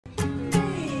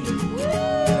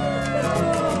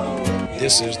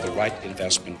This is the right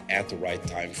investment at the right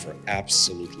time for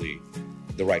absolutely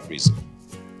the right reason.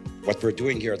 What we're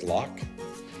doing here at Locke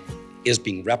is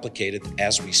being replicated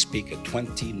as we speak at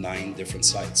 29 different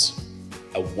sites.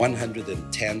 A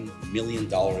 $110 million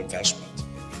investment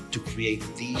to create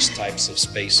these types of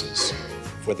spaces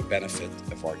for the benefit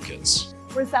of our kids.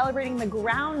 We're celebrating the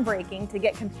groundbreaking to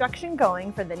get construction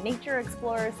going for the Nature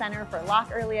Explorer Center for Locke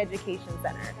Early Education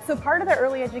Center. So part of the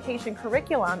early education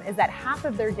curriculum is that half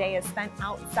of their day is spent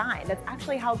outside. That's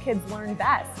actually how kids learn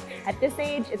best. At this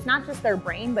age, it's not just their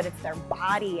brain, but it's their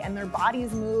body, and their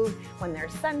bodies move when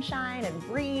there's sunshine and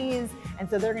breeze, and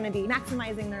so they're going to be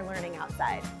maximizing their learning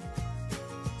outside.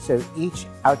 So each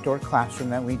outdoor classroom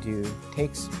that we do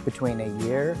takes between a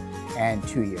year and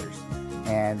 2 years.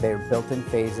 And they're built in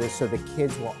phases so the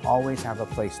kids will always have a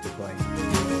place to play.